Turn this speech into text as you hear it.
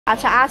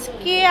আচ্ছা,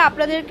 আজকে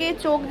আপনাদেরকে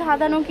চোখ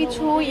ধাঁধানো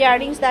কিছু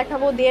ইয়াররিংস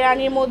দেখাবো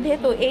দেড়ানির মধ্যে।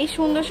 তো এই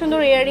সুন্দর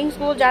সুন্দর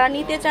ইয়াররিংসগুলো যারা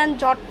নিতে চান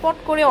ঝটপট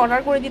করে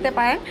অর্ডার করে দিতে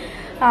পারেন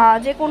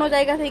যে কোনো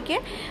জায়গা থেকে।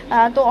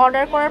 তো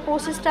অর্ডার করার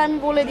প্রসেসটা আমি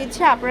বলে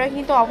দিচ্ছি। আপনারা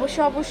কিন্তু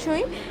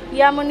অবশ্যই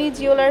ইয়ামানি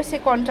জুয়েলার্সে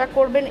কন্ট্যাক্ট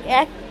করবেন।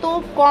 এত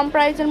কম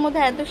প্রাইসের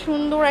মধ্যে এত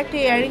সুন্দর একটা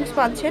ইয়াররিংস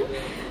পাচ্ছেন।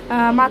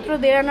 মাত্র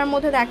দেড়ানার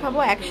মধ্যে দেখাবো।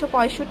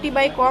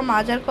 165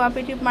 মাজার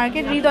কোঅপারেটিভ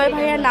মার্কেট। হৃদয়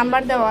ভাইয়ার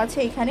নাম্বার দেওয়া আছে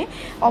এখানে,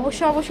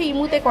 অবশ্যই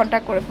ইমুতে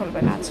কন্ট্যাক্ট করে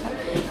ফেলবেন। আচ্ছা,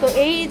 তো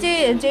এই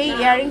যেই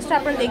ইয়াররিংসটা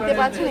আপনারা দেখতে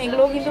পাচ্ছেন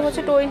এগুলো কিন্তু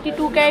হচ্ছে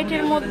 22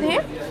 ক্যারেটের মধ্যে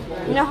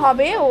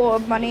হবে, ও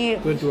মানে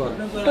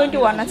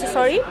 21 আচ্ছা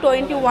সরি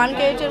 21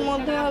 ক্যারেটের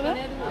মধ্যে হবে।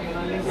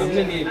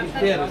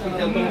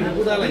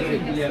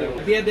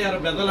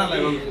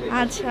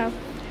 আচ্ছা,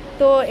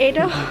 তো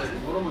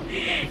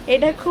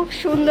এটা খুব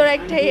সুন্দর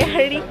একটা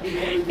ইয়াররিং।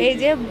 এই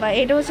যে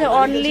এটা হচ্ছে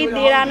অনলি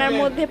দেড়ানার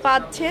মধ্যে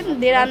পাচ্ছেন,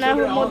 দেড়ানার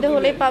মধ্যে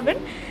হলেই পাবেন।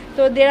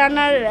 তো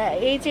দেড়ানার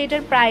এই যে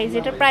এটার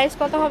প্রাইস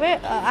কত হবে?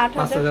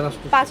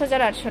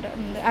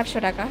 5,800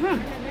 টাকা। হ্যাঁ,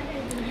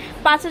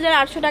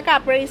 5,800 টাকা।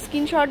 আপনারা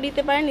স্ক্রিনশট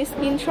দিতে পারেন,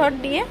 স্ক্রিনশট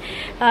দিয়ে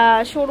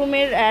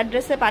শোরুমের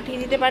অ্যাড্রেসে পাঠিয়ে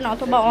দিতে পারেন,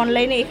 অথবা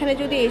অনলাইনে এখানে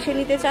যদি এসে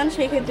নিতে চান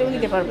সেই ক্ষেত্রেও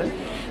নিতে পারবেন।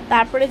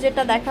 তারপরে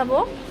যেটা দেখাবো,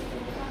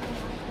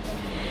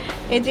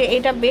 এই যে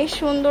এটা বেশ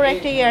সুন্দর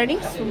একটা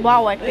ইয়াররিংস,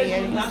 ওয়াও একটা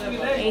ইয়াররিংস।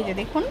 এই যে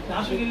দেখুন,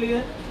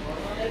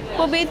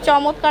 খুবই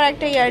চমৎকার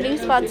একটা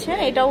ইয়াররিংস পাচ্ছেন।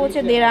 এটাও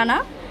হচ্ছে দেড়ানা,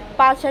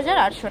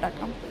 5,800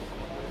 টাকা।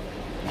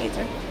 এই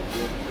যে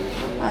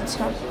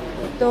আচ্ছা,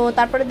 তো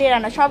তারপরে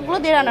দেড়ানা, সবগুলো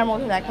দেড়ানার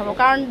মধ্যে দেখাবো,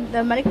 কারণ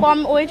মানে কম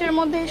ওয়েটের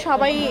মধ্যে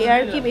সবাই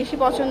আর কি বেশি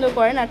পছন্দ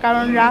করেন, আর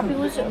কারণ রাফ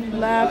ইউজ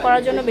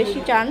করার জন্য বেশি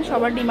চান,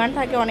 সবার ডিমান্ড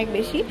থাকে অনেক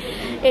বেশি।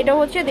 এটা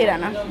হচ্ছে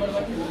দেড়ানা।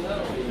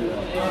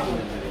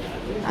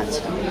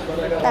 আচ্ছা,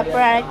 তারপর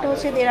আরেকটা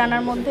হচ্ছে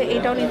দেড়ানার মধ্যে,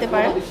 এটাও নিতে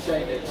পারেন।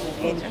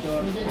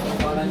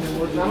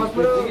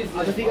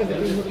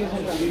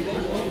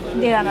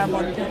 দেড়ানার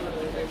মধ্যে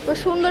তো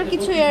সুন্দর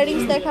কিছু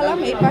ইয়াররিংস দেখালাম।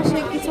 এই পাশে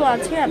কিছু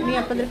আছে, আমি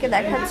আপনাদেরকে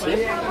দেখাচ্ছি।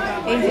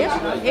 এই যে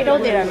এটাও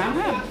দেড়ানা।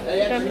 হ্যাঁ,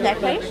 এটা আমি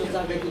দেখাই।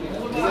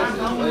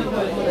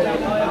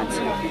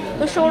 আচ্ছা,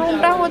 তো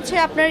শোরুমটা হচ্ছে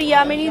আপনার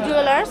ইয়ামিনী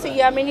জুয়েলার্স।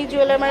 ইয়ামিনী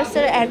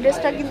জুয়েলার্সের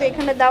অ্যাড্রেসটা কিন্তু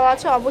এখানে দেওয়া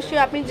আছে। অবশ্যই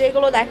আপনি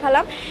যেগুলো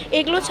দেখালাম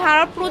এগুলো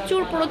ছাড়া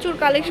প্রচুর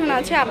কালেকশন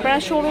আছে। আপনারা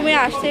শোরুমে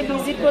আসতে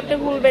ভিজিট করতে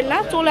ভুলবেন না,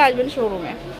 চলে আসবেন শোরুমে।